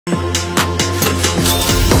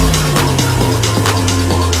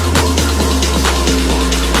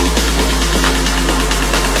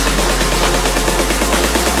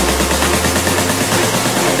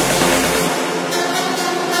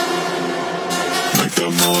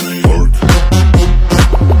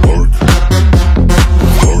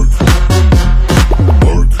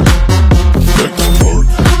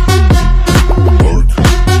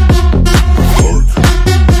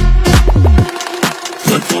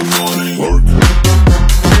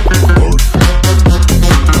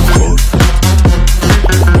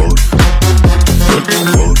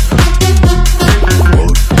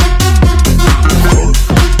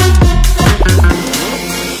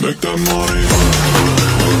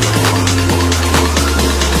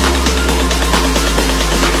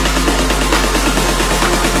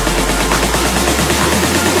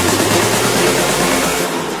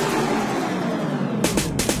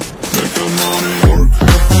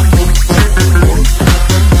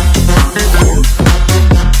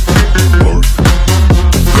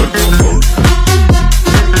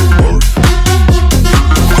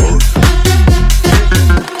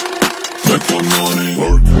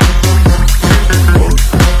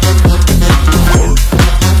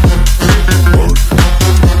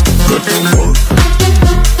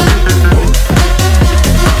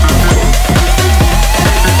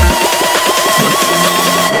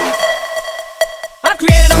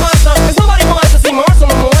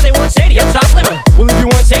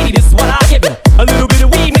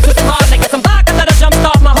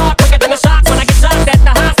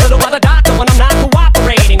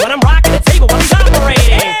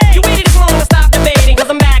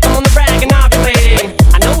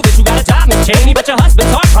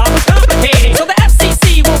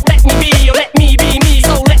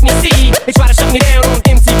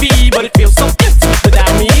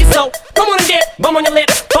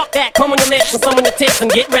And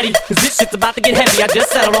get ready, cause this shit's about to get heavy. I just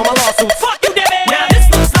settled on my lawsuit. Fuck you, Debbie! Now this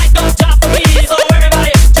looks like a job for me, so everybody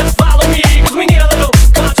just follow me, cause we need a little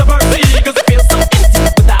controversy, cause it feels so empty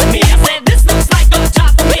without me. I said this looks like a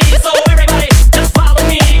job for me, so everybody just follow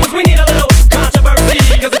me, cause we need a little controversy,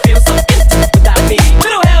 cause it feels so empty without me.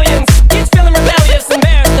 Little hellions, kids feeling rebellious,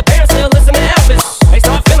 embarrassed, the parents still listen to Elvis. They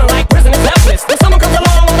start feeling like prisoners helpless. Then someone comes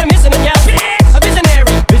along on a mission and yells, a visionary,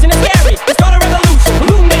 vision is scary. They start a revolution,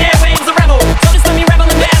 polluting the airwaves, a rebel. So just let me revel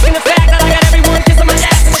in basking the fact that I got everyone kissing my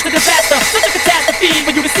ass, and it's a disaster, such a catastrophe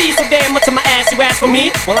for you to see so damn much of my ass. You ask for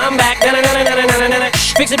me, well I'm back.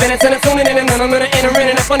 Fix your minutes and I'm tuning in, and then I'm gonna enter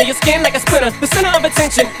in up under your skin like a splinter. The center of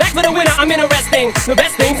attention, back for the winner. I'm interesting. The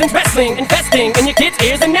best things in wrestling, investing in your kids'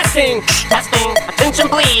 ears and nesting. Testing, attention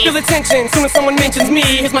please. Feel attention, soon as someone mentions me.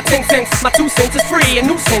 Here's my 10 cents, my 2 cents is free. A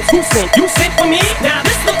nuisance, who sent? You sent for me? Now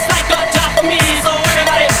this looks like a job for me, so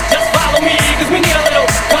everybody just follow me, cause we need a little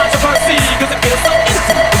controversy, cause it feels so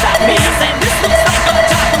empty without me. I said this looks like a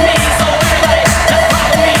job for me, so everybody just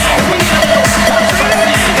follow me, cause we need a little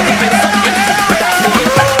controversy, cause it feels so empty without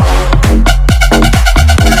me.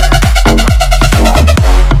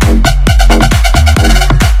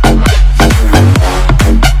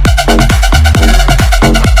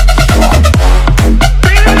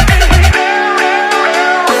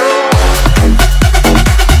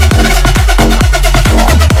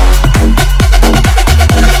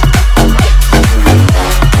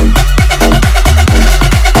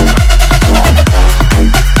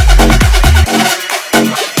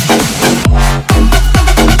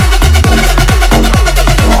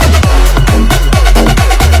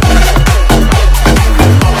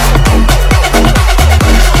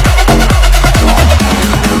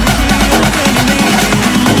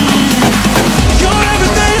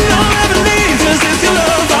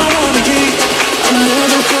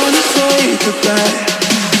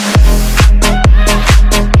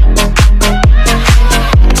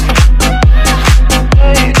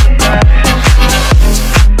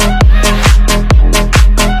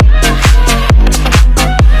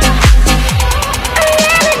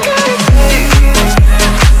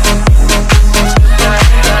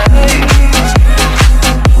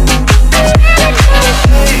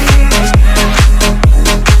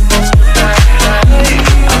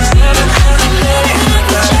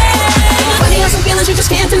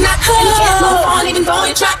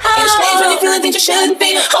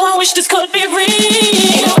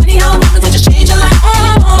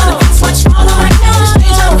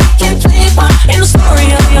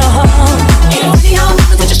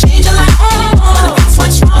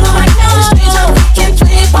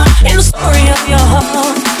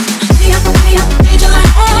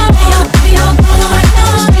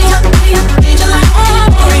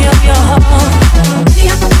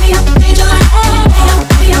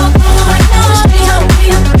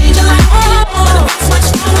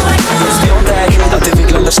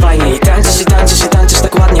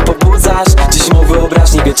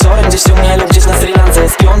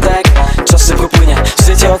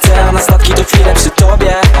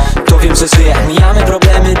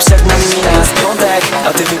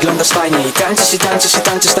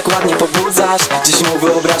 ładnie pobudzasz. Dziś mu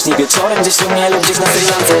wyobraźni wieczorem, gdzieś u mnie lub gdzieś na Sri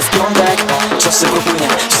Lance. Jest piątek, czas szybko płynie.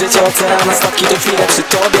 Życie oceana, statki to chwile przy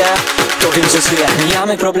tobie. To wiem, że żyję,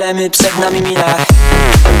 mijamy problemy, przed nami mile.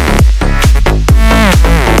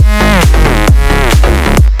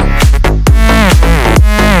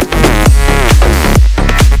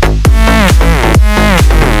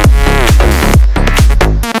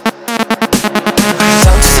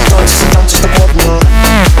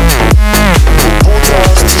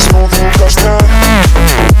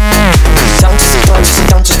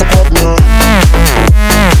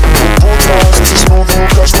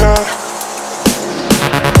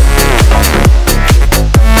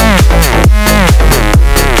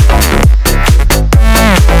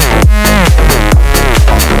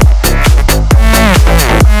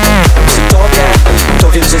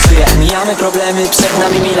 Problemy przed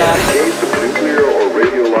nami mile. In the case of nuclear or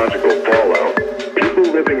radiological fallout, people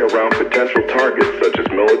living around potential targets such as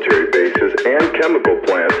military bases and chemical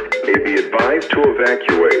plants may be advised to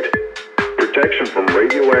evacuate. Protection from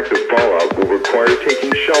radioactive fallout will require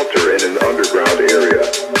taking shelter in an underground area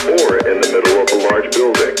or in the middle of a large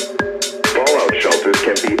building. Fallout shelters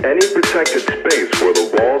can be any protected space where the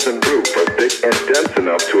walls and roof are thick and dense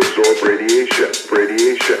enough to absorb radiation.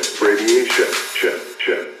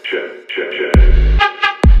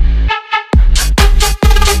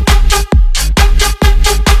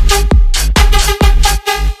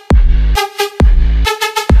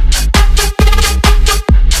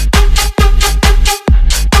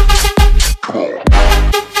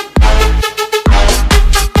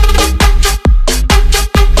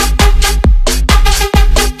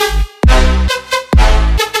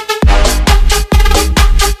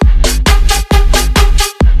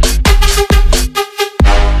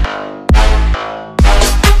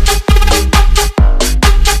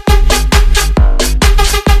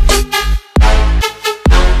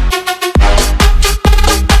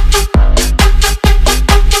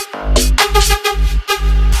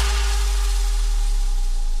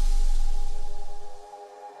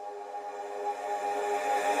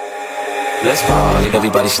 Let's party,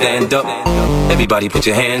 everybody stand up. Everybody put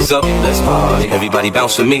your hands up. Let's party, everybody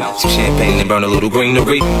bounce with me. Some champagne and burn a little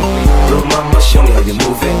greenery. Little mama, show me how you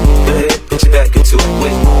move it. Go ahead, put your back into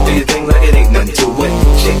it. Do your thing like it ain't nothing to it.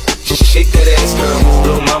 Shake that ass, girl.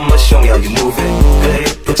 Little mama, show me how you move it. Go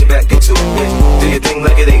ahead, put your back into it. Do your thing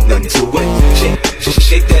like it ain't nothing to it.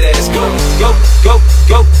 Shake that ass, go, go, go,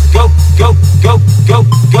 go, go, go, go, go,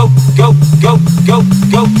 go, go, go, go, go,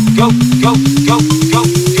 go, go, go, go, go.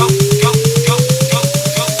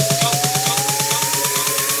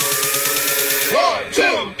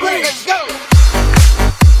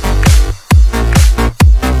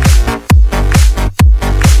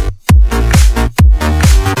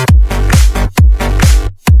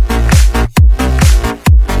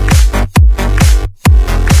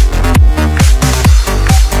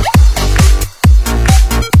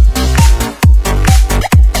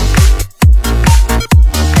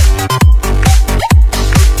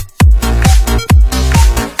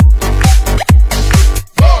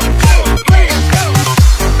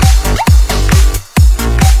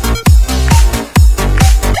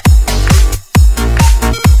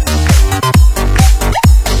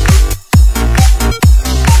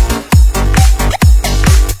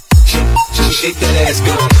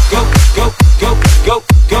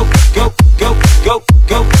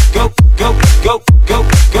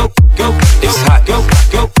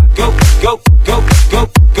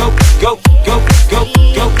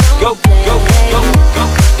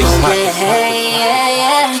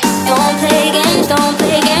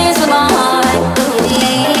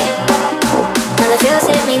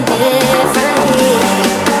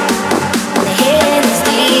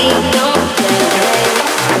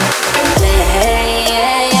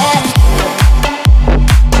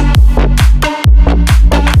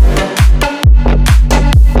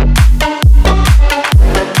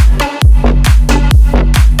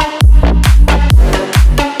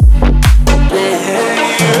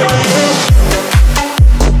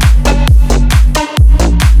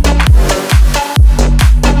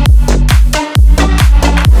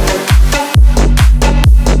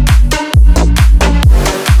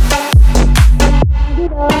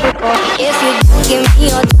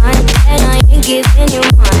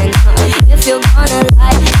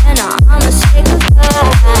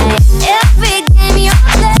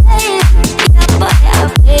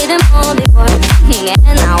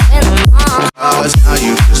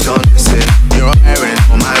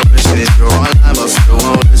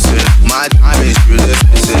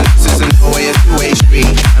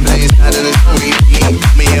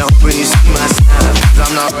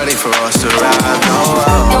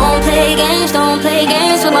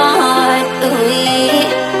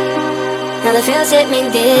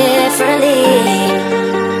 mean differently.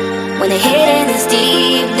 When the hidden is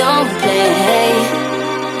deep, don't play,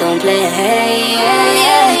 don't play, yeah,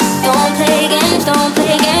 yeah. Don't play games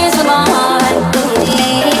with my heart,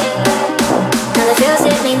 baby. Now the feels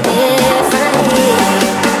hit me differently.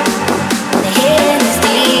 When the hidden is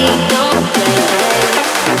deep, don't play,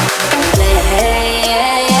 play,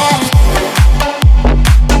 yeah, yeah.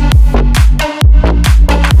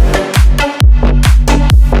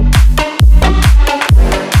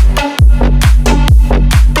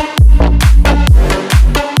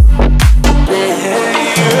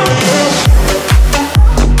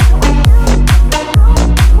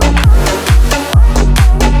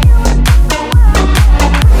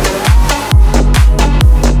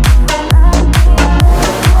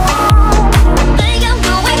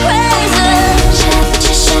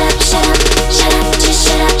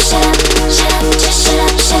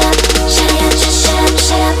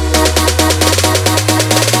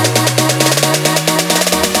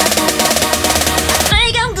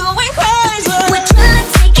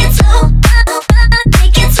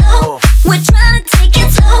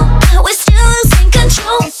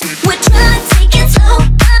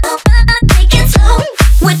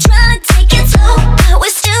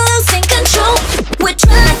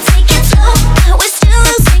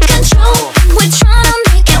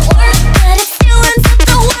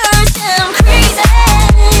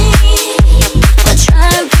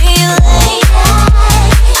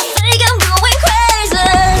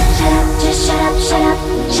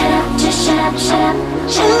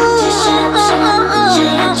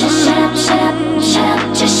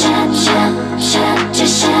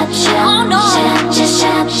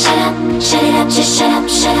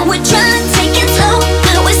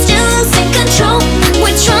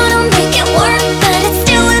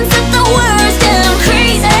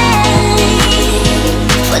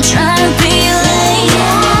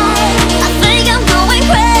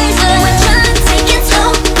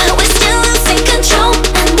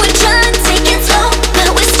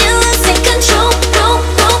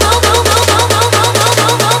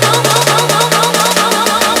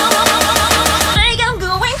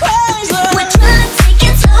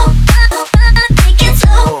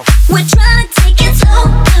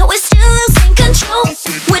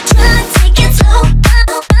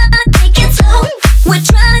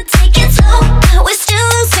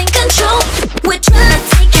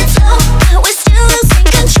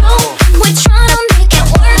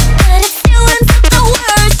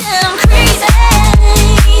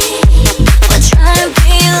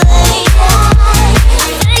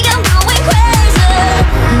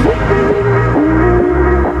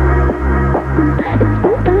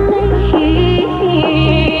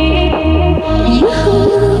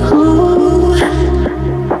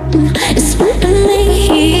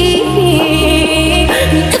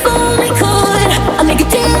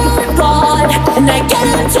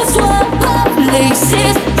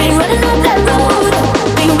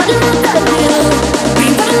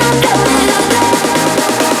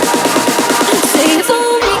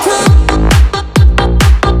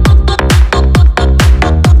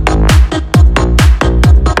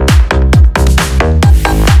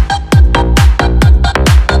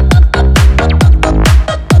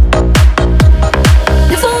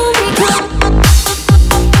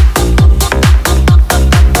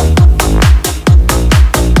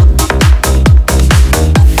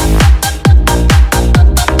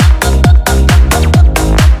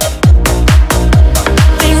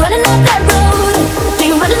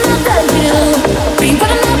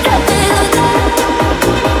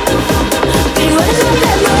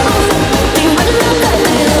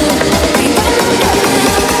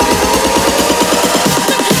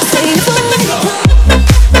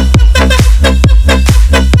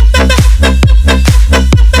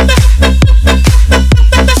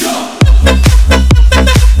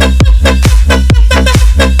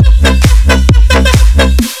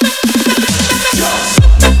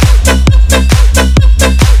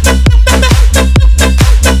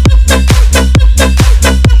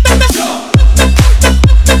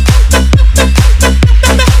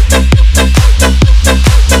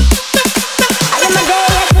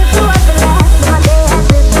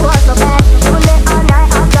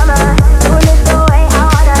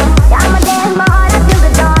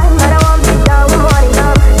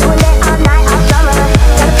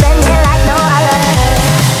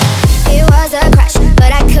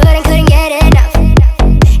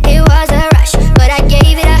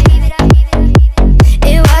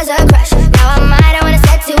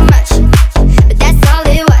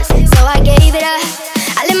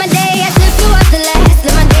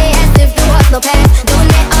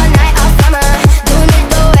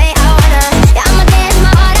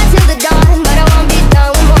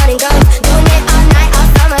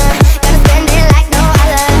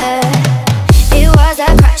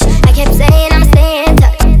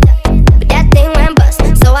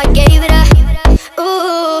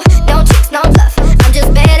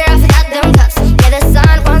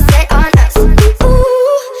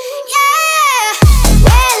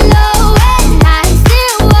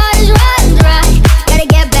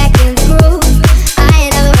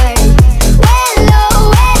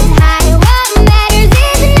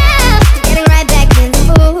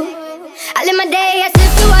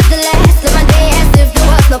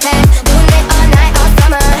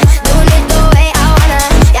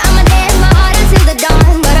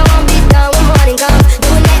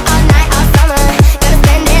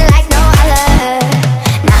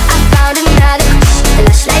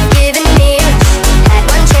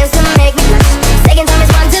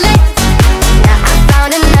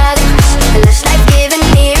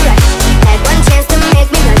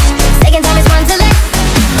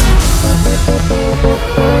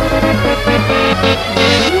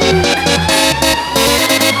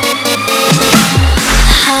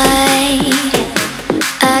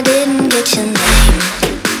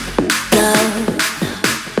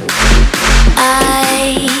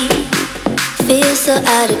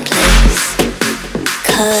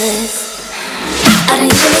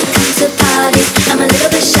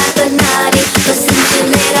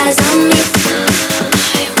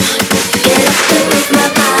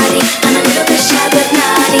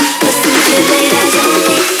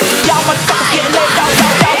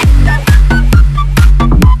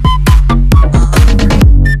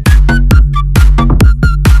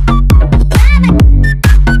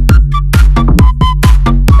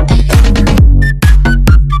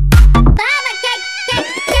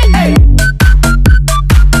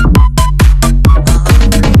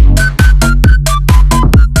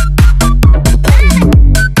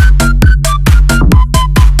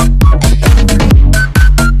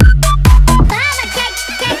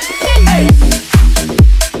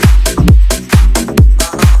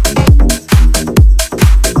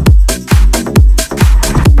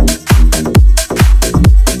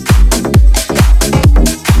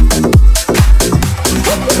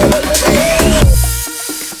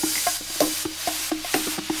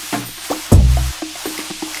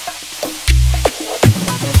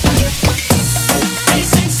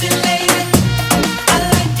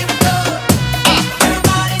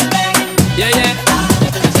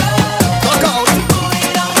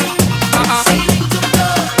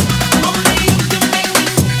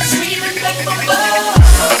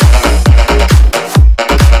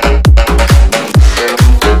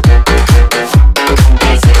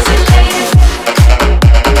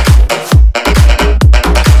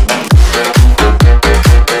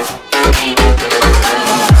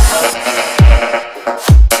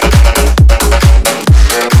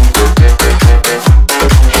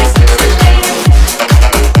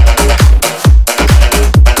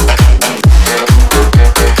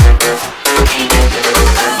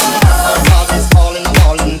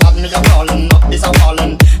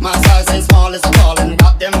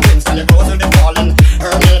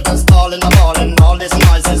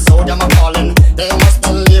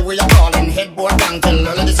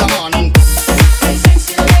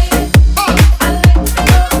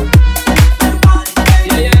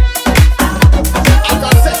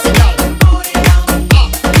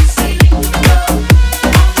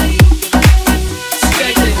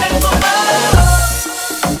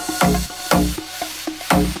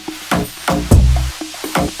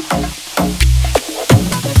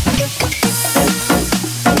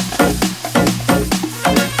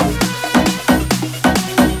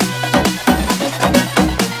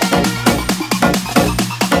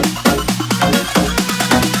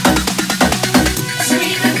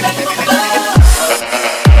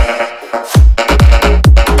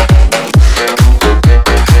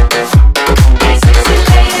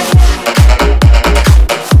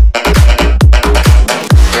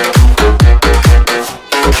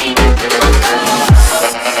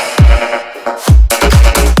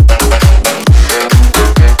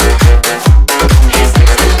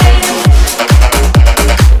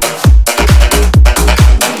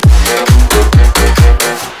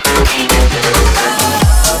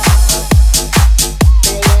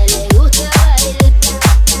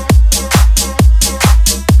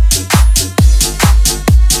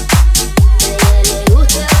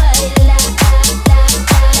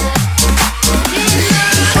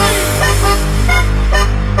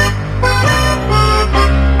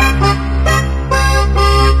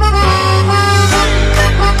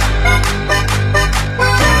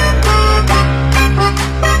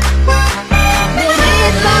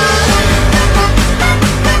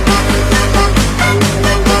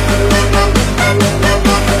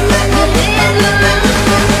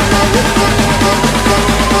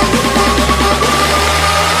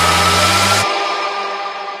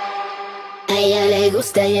 le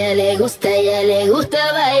gusta, ella le gusta, ella le gusta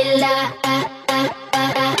bailar.